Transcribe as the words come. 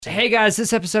Hey guys,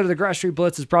 this episode of the Garage Street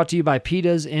Blitz is brought to you by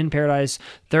Pita's in Paradise,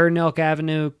 3rd and Elk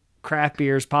Avenue, craft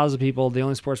beers, positive people, the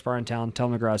only sports bar in town. Tell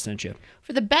them the garage sent you.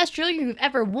 For the best jewelry you've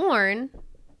ever worn,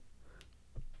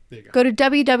 go to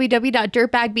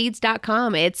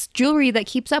www.dirtbagbeads.com. It's jewelry that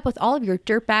keeps up with all of your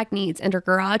dirtbag needs. Enter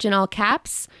garage in all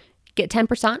caps. Get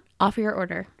 10% off your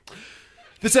order.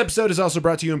 This episode is also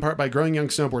brought to you in part by Growing Young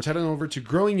Snowboards. Head on over to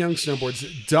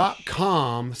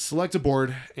growingyoungsnowboards.com, select a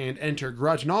board, and enter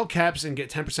garage in all caps and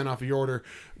get 10% off of your order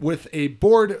with a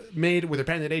board made with their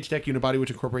patented H-Tech unibody,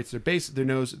 which incorporates their base, their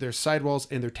nose, their sidewalls,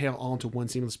 and their tail all into one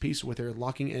seamless piece with their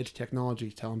locking edge technology.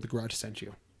 Tell them the garage sent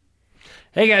you.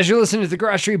 Hey guys, you're listening to the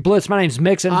Garage Street Blitz. My name's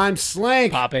Mixon. I'm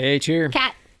Slank. Papa H here.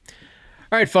 Cat.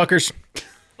 All right, fuckers.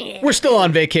 We're still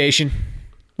on vacation,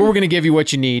 but we're going to give you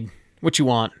what you need, what you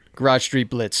want. Garage Street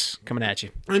Blitz coming at you.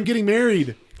 I'm getting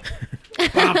married.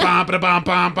 Bum, bum, ba-da-bum,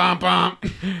 bum, bum, bum.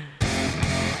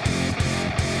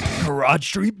 Garage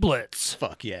Street Blitz.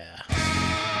 Fuck yeah.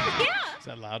 Is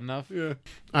that loud enough? Yeah.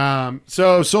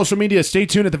 So social media, stay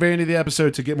tuned at the very end of the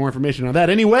episode to get more information on that.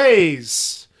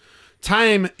 Anyways,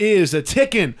 time is a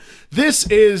ticking. This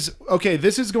is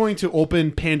going to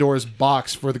open Pandora's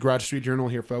box for the Garage Street Journal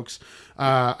here, folks.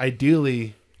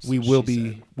 Ideally, we will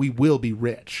be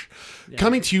rich. Yeah.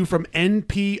 Coming to you from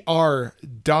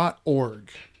npr.org.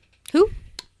 Who?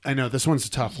 I know, this one's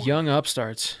a tough one. Young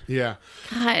upstarts. Yeah.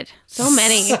 God, so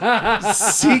many.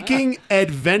 Seeking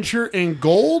adventure and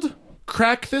gold?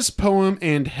 Crack this poem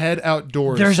and head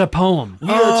outdoors. There's a poem. We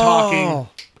are talking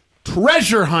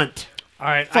treasure hunt. All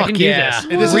right, Fuck I can yeah. do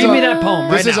this. Read me that poem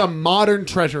right This is now. a modern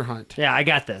treasure hunt. Yeah, I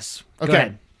got this. Go Okay.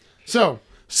 ahead. So,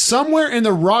 somewhere in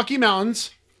the Rocky Mountains,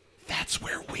 that's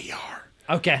where we are.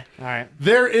 Okay, all right.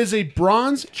 There is a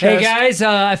bronze chest. Hey guys,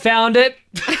 I found it.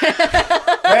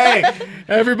 Hey,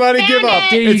 Everybody give up.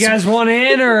 Do you guys want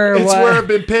in or it's what? where I've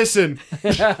been pissing.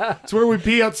 It's where we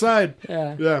pee outside.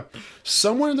 Yeah.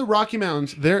 Somewhere in the Rocky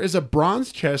Mountains, there is a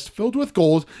bronze chest filled with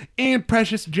gold and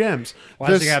precious gems. Why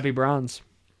does it gotta be bronze?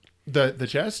 The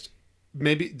chest?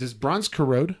 Maybe, does bronze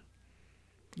corrode?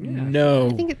 No.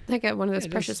 I think it's like one of those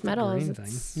precious the metals. green thing.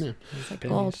 It's Yeah. like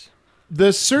gold.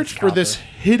 The search for this copper.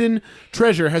 hidden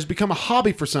treasure has become a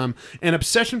hobby for some, an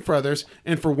obsession for others,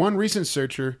 and for one recent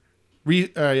searcher,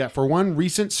 a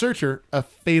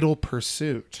fatal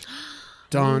pursuit.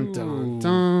 Dun dun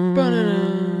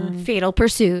dun. Fatal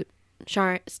Pursuit,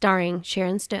 starring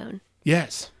Sharon Stone.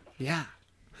 Yes. Yeah.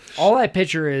 All I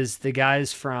picture is the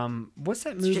guys from what's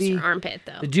that It's just movie? your armpit,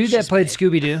 though. The dude that played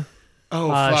Scooby-Doo, Oh,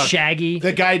 fuck. Shaggy.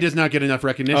 The guy does not get enough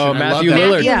recognition. Oh, I Matthew love that.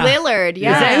 Lillard. Yeah. Lillard,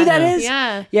 yeah. Is that who that is?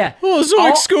 Yeah. Yeah. Oh,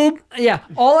 Zoic Scoob. Yeah.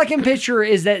 All I can picture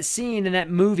is that scene in that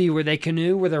movie where they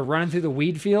canoe, where they're running through the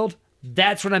weed field.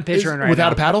 That's what I'm picturing right Without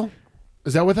now. a paddle?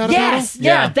 Is that without a paddle? Yes.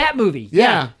 Yeah. That movie.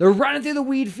 Yeah. They're running through the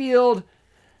weed field.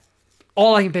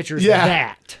 All I can picture is Yeah.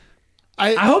 that.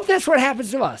 I hope that's what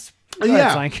happens to us.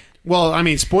 Yeah. Like, Well, I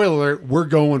mean, spoiler alert, we're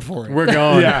going for it. We're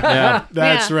going. Yeah.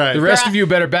 That's Yeah. right. The rest of you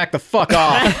better back the fuck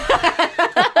off.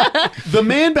 The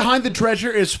man behind the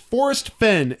treasure is Forrest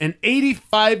Fenn, an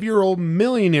 85-year-old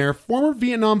millionaire, former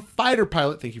Vietnam fighter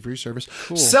pilot, thank you for your service,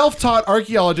 self-taught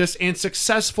archaeologist, and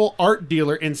successful art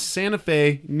dealer in Santa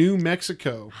Fe, New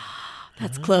Mexico.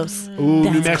 That's close. Ooh,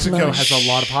 New That's Mexico close. has a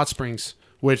lot of hot springs,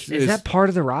 which is that part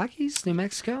of the Rockies, New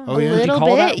Mexico? Oh, yeah. A Would you little call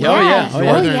bit, that yeah. Oh, yeah. Oh,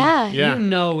 yeah. Oh, yeah. Yeah. You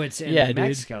know it's in Yeah, New dude.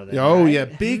 Mexico. Then, Oh, right? yeah,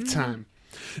 big time.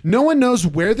 No one knows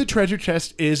where the treasure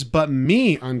chest is but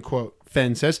me, unquote.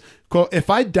 Fenn says, quote, if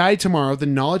I die tomorrow, the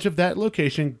knowledge of that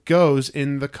location goes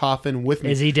in the coffin with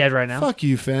me. Is he dead right now? Fuck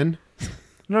you, Fenn.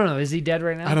 No. Is he dead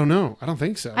right now? I don't know. I don't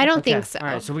think so. I don't Okay. think so. All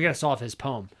right, so we got to solve his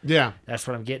poem. Yeah. That's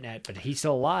what I'm getting at. But he's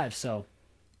still alive, so.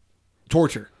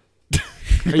 Torture.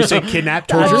 Are you saying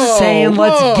kidnap, I'm torture? just saying,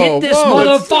 let's get this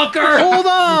motherfucker. Hold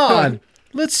on.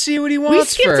 Let's see what he wants We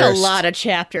skipped first. a lot of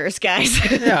chapters, guys.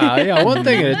 Yeah, one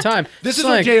thing at a time. This is It's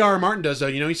what like, J.R.R. Martin does, though.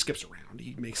 You know, he skips around.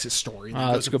 He makes his story. And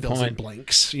he that's a good fills in point.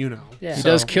 blanks, you know. Yeah. He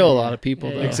does kill a lot of people,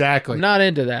 Yeah. though. Exactly. I'm not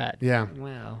into that. Yeah.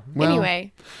 Wow. Well,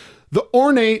 Anyway, the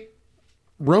ornate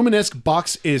Romanesque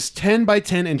box is 10 by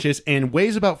 10 inches and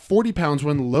weighs about 40 pounds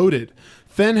when loaded.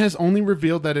 Fenn has only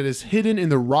revealed that it is hidden in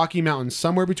the Rocky Mountains,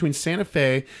 somewhere between Santa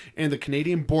Fe and the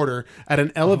Canadian border at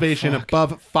an elevation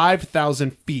above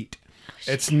 5,000 feet.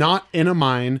 It's not in a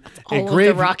mine. all of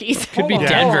the Rockies. Could be Hold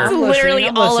on. Denver. I'm Literally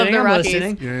listening, all of I'm the Rockies.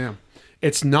 listening. Yeah.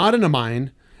 It's not in a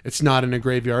mine. It's not in a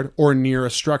graveyard or near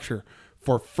a structure.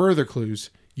 For further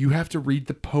clues, you have to read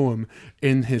the poem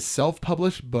in his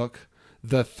self-published book,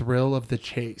 The Thrill of the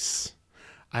Chase.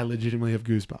 I legitimately have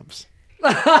goosebumps.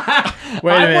 Wait a I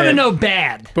want to minute. know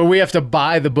bad. But we have to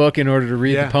buy the book in order to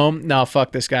read Yeah. the poem? No,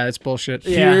 fuck this guy. That's bullshit.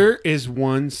 Yeah. Here is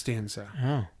one stanza.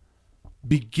 Oh.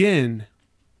 Begin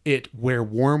it where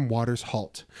warm waters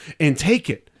halt, and take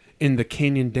it in the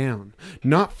canyon down,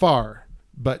 not far,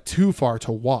 but too far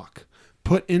to walk.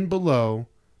 Put in below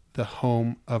the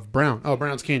home of Brown. Oh,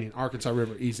 Brown's Canyon, Arkansas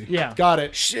River, easy. Yeah. Got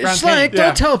it. It's like,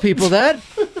 don't tell people that.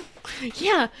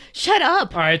 Yeah, shut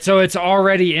up. All right, so it's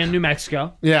already in New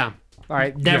Mexico. Yeah. All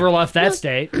right, never left that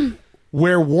state.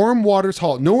 Where warm waters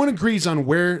halt. No one agrees on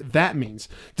where that means.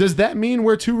 Does that mean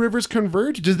where two rivers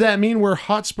converge? Does that mean where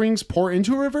hot springs pour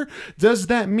into a river? Does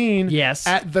that mean Yes.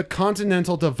 at the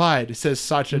continental divide, says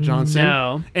Sacha Johnson,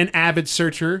 No. an avid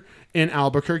searcher in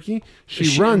Albuquerque.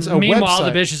 She runs a Meanwhile,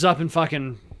 website. the bitch is up in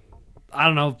fucking, I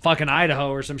don't know, fucking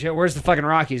Idaho or some shit. Where's the fucking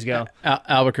Rockies go?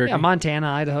 Albuquerque. Yeah, Montana,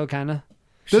 Idaho, kind of.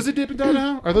 Does it dip into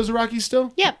Idaho? Are those the Rockies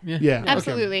still? Yep. Yeah. okay.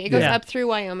 Absolutely. It goes Yeah. up through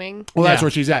Wyoming. Well, that's Yeah.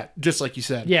 where she's at, just like you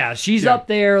said. Yeah, she's Yeah. up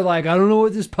there like, I don't know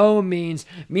what this poem means.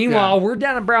 Meanwhile, Yeah. we're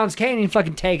down in Browns Canyon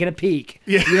fucking taking a peek.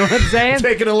 Yeah. You know what I'm saying?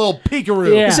 Taking a little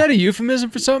peekaroo. Yeah. Is that a euphemism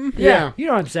for something? Yeah. You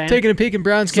know what I'm saying? Taking a peek in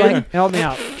Brown's It's like, Canyon? help me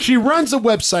out. She runs a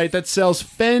website that sells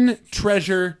Fen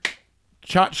treasure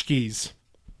tchotchkes.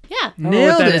 Yeah. know what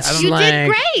Nailed that it, is. I don't You Slang.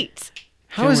 did great.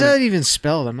 How is that even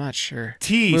spelled? I'm not sure.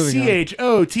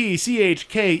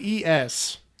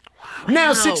 TCHOTCHKES.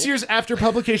 Now, 6 years after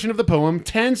publication of the poem,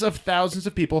 tens of thousands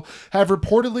of people have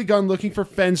reportedly gone looking for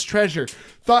Fenn's treasure,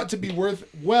 thought to be worth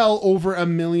well over $1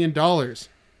 million.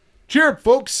 Cheer up,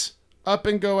 folks. Up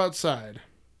and go outside.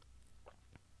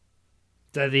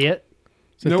 Is that it?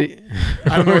 Nope.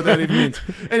 I don't know what that even means.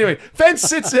 Anyway, Fenn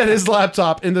sits at his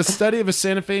laptop in the study of a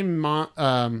Santa Fe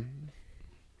Monza?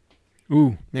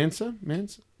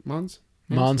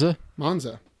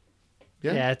 Monza?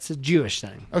 Yeah. Yeah, it's a Jewish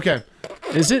thing. Okay.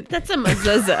 Is it? That's a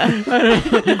mezuzah.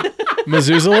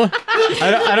 Mezuzela?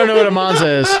 I don't know what a Monza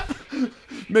is.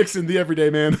 Mixing the everyday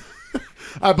man.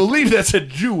 I believe that's a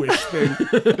Jewish thing.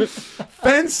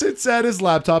 Fenn sits at his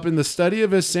laptop in the study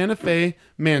of his Santa Fe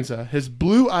Monza, his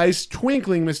blue eyes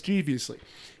twinkling mischievously.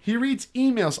 He reads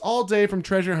emails all day from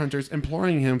treasure hunters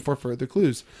imploring him for further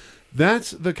clues.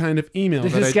 That's the kind of email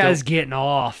that This I guy's don't... getting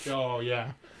off. Oh,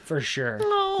 yeah. For sure.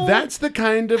 That's the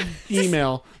kind of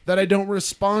email that I don't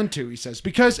respond to, he says.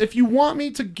 Because if you want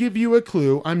me to give you a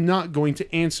clue, I'm not going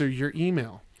to answer your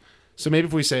email. So maybe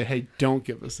if we say, hey, don't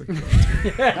give us a clue.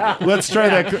 Let's try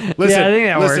that. Listen, I think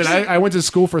that works. I went to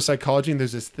school for psychology, and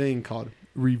there's this thing called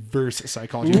reverse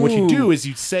psychology. And what you do is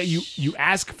you say you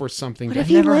ask for something. What that if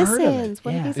he never heard of it. listens?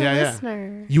 What if he's a Yeah, yeah.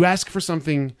 listener? you ask for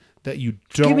something that you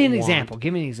don't Give me an want. example.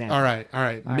 Give me an example. All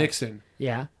right. Mixin.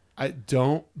 Yeah. I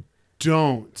don't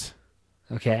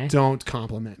Okay.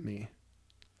 compliment me.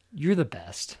 You're the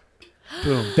best.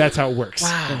 Boom. That's how it works.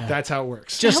 That's how it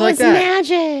works. Just That like was that.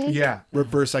 magic. Yeah,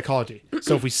 reverse psychology.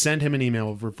 So if we send him an email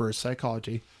of reverse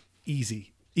psychology,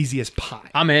 easy as pie.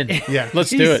 I'm in. Yeah. Let's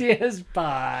do it. Easy as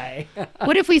pie.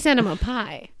 What if we send him a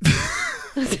pie?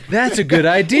 That's a good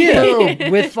idea.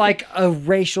 With like a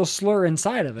racial slur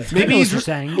inside of it. Maybe I know what he's- you're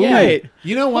saying. Oh, Yeah. wait.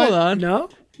 You know what? Hold on. No?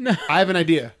 I have an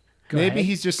idea. Maybe ahead.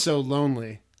 he's just so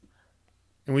lonely,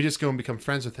 and we just go and become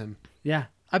friends with him. Yeah.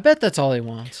 I bet that's all he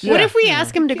wants. What if we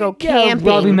ask him to go Yeah, Robbie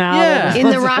camping Mallett. Yeah. in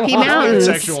the Rocky Mountains?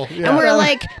 Sexual. Yeah. And we're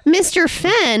like, Mr.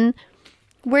 Fenn,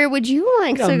 where would you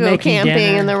like Go to go making camping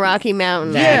dinner. in the Rocky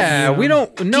Mountains? Yeah, we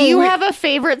don't. No, Do you we, have a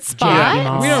favorite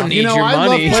spot? we don't need You know, your I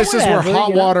money. love places where Whatever, hot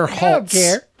you know. water I don't halts.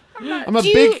 care. I'm a Do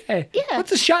you- big. Hey, Yeah.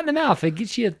 what's a shot in the mouth? It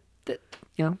gets you,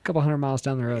 a couple hundred miles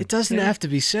down the road. It doesn't have to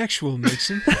be sexual,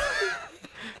 Mixon.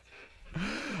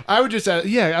 I would just ask,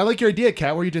 I like your idea,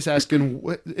 Kat, where you just asking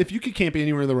if you could camp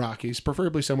anywhere in the Rockies,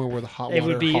 preferably somewhere where the hot It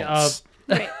water would be halts.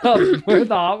 where the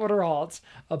hot water halts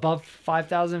above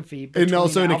 5,000 feet. And between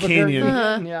also in a Albuquerque-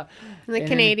 canyon. Yeah. In the And-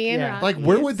 Canadian yeah. Rockies. Like,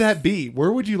 where would that be?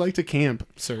 Where would you like to camp,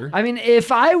 sir? I mean,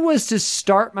 if I was to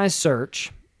start my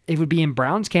search, it would be in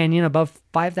Browns Canyon above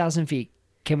 5,000 feet.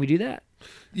 Can we do that?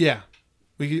 Yeah,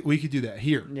 we could do that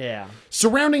here. Yeah.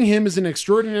 Surrounding him is an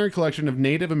extraordinary collection of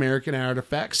Native American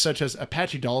artifacts, such as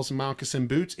Apache dolls, moccasin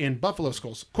boots, and buffalo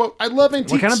skulls. Quote, I love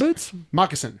antiques. What kind of boots?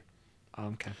 Moccasin.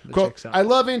 Okay. That Quote, checks out. I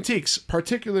love antiques,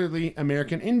 particularly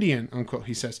American Indian, unquote,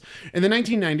 he says. In the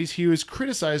 1990s, he was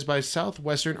criticized by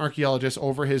Southwestern archaeologists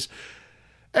over his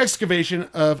excavation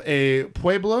of a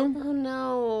Pueblo Oh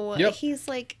no. Yep. He's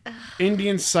like, ugh.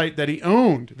 Indian site that he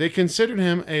owned. They considered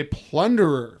him a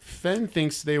plunderer. Fenn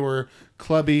thinks they were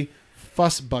clubby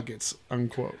fuss buckets,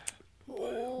 unquote.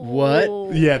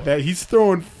 What? Yeah, that he's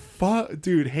throwing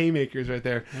dude, haymakers right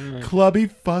there. Clubby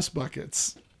fuss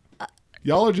buckets.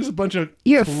 Y'all are just a bunch of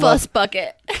You're a fuss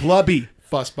bucket. clubby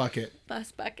fuss bucket.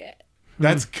 Fuss bucket.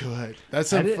 That's good. That's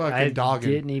some I fucking dogging.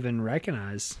 didn't even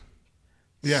recognize.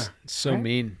 Yeah, So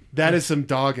mean. that is some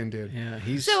dogging, dude. Yeah,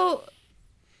 he's. So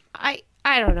I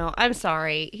I don't know. I'm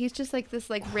sorry. He's just like this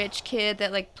like rich kid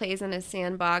that like plays in his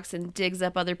sandbox and digs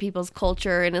up other people's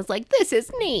culture and is like, this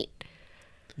is neat.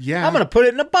 Yeah. I'm going to put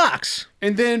it in a box.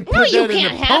 and then No, put you that in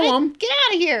can't a have poem. it. Get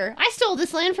out of here. I stole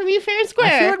this land from you fair and I feel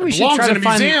square. like we should belongs try in to a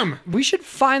find. museum. We should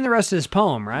find the rest of this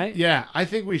poem, right? Yeah, I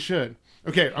think we should.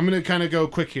 Okay, I'm going to kind of go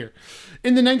quick here.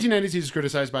 In the 1990s, he was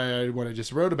criticized by what I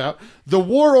just wrote about. The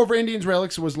war over Indians'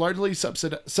 relics was largely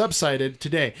subsided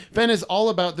today. Fenn is all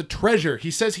about the treasure. He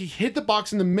says he hid the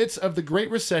box in the midst of the Great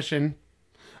Recession,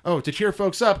 to cheer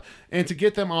folks up and to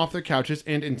get them off their couches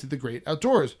and into the great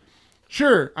outdoors.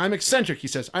 Sure, I'm eccentric, he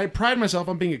says. I pride myself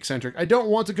on being eccentric. I don't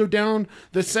want to go down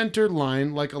the center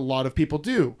line like a lot of people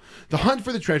do. The hunt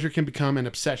for the treasure can become an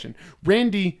obsession.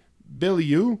 Randy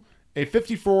Billiou, a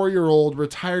 54-year-old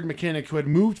retired mechanic who had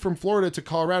moved from Florida to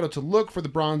Colorado to look for the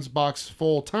bronze box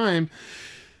full time,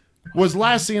 was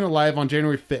last seen alive on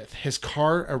January 5th. His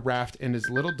car, a raft, and his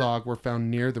little dog were found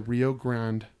near the Rio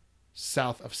Grande,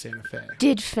 south of Santa Fe.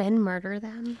 Did Fenn murder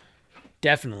them?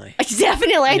 Definitely.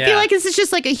 Definitely. I Yeah. feel like this is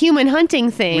just like a human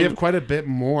hunting thing. We have quite a bit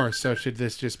more, so should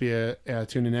this just be a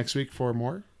tune in next week for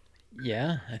more?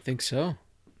 Yeah, I think so.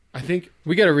 I think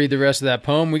We got to read the rest of that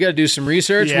poem. We got to do some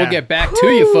research. Yeah. We'll get back to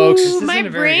you, folks. Ooh, This my isn't a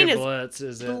very brain good is blitz,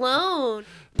 is it? blown.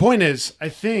 point is, I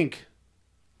think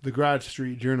the Garage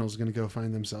Street Journal is going to go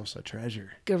find themselves a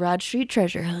treasure. Garage Street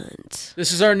treasure hunt.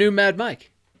 This is our new Mad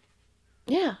Mike.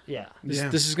 Yeah. Yeah.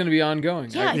 This is going to be ongoing.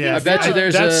 Yeah, I bet you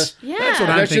there's that's, Yeah. That's what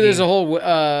I I'm I bet you there's a thinking.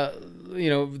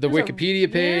 whole, the Wikipedia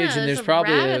page, and there's there's a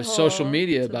probably rabbit a social hole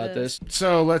media to about this. this.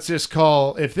 So let's just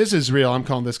call, if this is real, I'm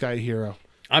calling this guy a hero.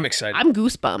 I'm excited. I'm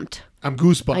goosebumped. I'm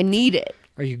goosebumped. I need it.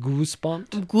 Are you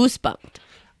goosebumped? I'm goosebumped.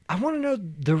 I want to know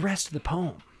the rest of the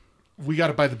poem. We got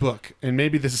to buy the book, and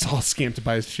maybe this is all scammed to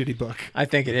buy a shitty book. I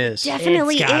think it is.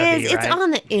 Definitely It's gotta is. be, It's right? on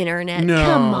the internet. No.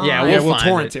 Come on. Yeah, Yeah, We'll we'll find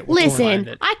torrent it. it. We'll torrent Listen,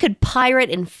 it. I could pirate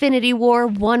Infinity War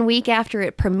 1 week after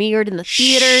it premiered in the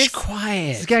theaters. This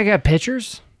Quiet. guy got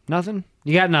pictures? Nothing?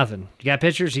 You got nothing. You got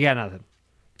pictures? You got nothing.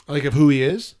 it. Like of who he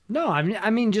is? No, I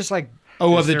mean just like.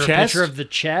 Oh, is of the there a chest? picture of the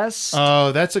chest.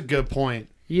 Oh, that's a good point.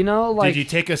 You know, like. Did you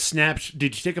take a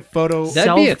Did you take a photo?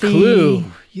 That'd be a Selfie. clue.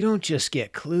 You don't just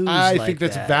get clues. I like think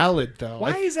that's that. valid, though.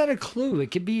 Why is that a clue?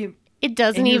 It could be. It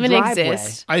doesn't In your even driveway.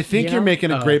 exist. I think You you're know?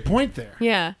 making a great point there.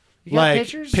 Yeah. You got Like,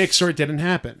 pictures? pics or it didn't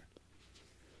happen.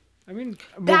 I mean,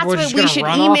 That's we're what just we gonna should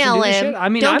run off and email do this him. shit? I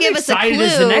mean, Don't I'm give us a excited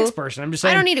as the clue. next person. I'm just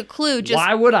saying. I don't need a clue. Just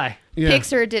why would I? Yeah.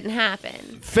 Pixar didn't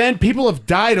happen. Fen, people have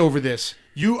died over this.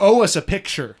 You owe us a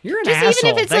picture. You're an Just asshole.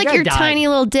 even if it's That like guy your died. tiny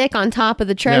little dick on top of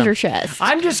the treasure chest.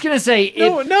 I'm just gonna say,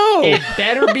 No. it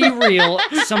better be real.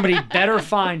 Somebody better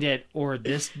find it, or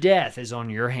this death is on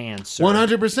your hands, sir.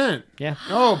 100%. Yeah.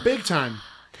 Oh, big time.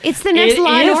 It's the next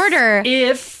Law and If- Order.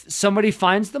 If somebody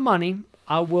finds the money,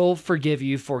 I will forgive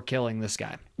you for killing this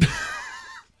guy.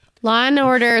 Law and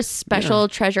Order Special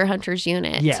Treasure Hunters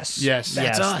Unit. Yes. Yes.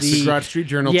 That's yes, us. The Garage Street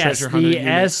Journal Yes, Treasure Hunter the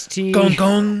Unit. ST. Gong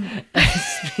gong.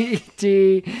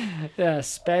 ST,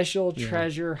 Special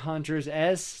Treasure Hunters,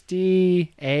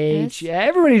 SDH. Yeah,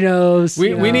 everybody knows. We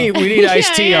you know. need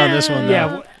Ice T Yeah, on this one. Though. Yeah,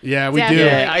 w- Yeah, we Definitely. do.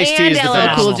 Yeah, Ice-T And is the LL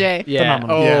best. Cool J. Yeah.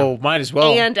 Phenomenal. Oh, might as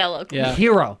well. And LL Cool Yeah.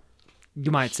 hero, you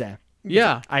might say.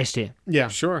 Yeah. Ice-T. Yeah.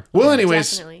 Sure. Well,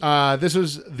 anyways, Definitely. this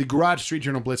was the Garage Street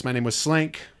Journal Blitz. My name was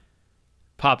Slank.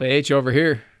 Papa H over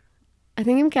here. I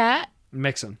think I'm Kat.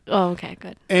 Mixin'. Oh, okay,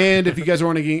 good. And if you guys are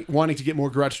wanting to get more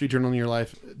Garage Street Journal in your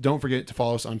life, don't forget to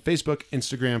follow us on Facebook,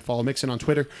 Instagram, follow Mixin on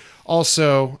Twitter.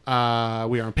 Also,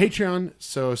 we are on Patreon,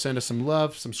 so send us some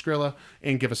love, some Skrilla,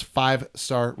 and give us a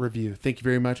 5-star review. Thank you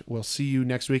very much. We'll see you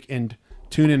next week, and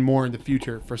tune in more in the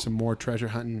future for some more treasure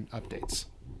hunting updates.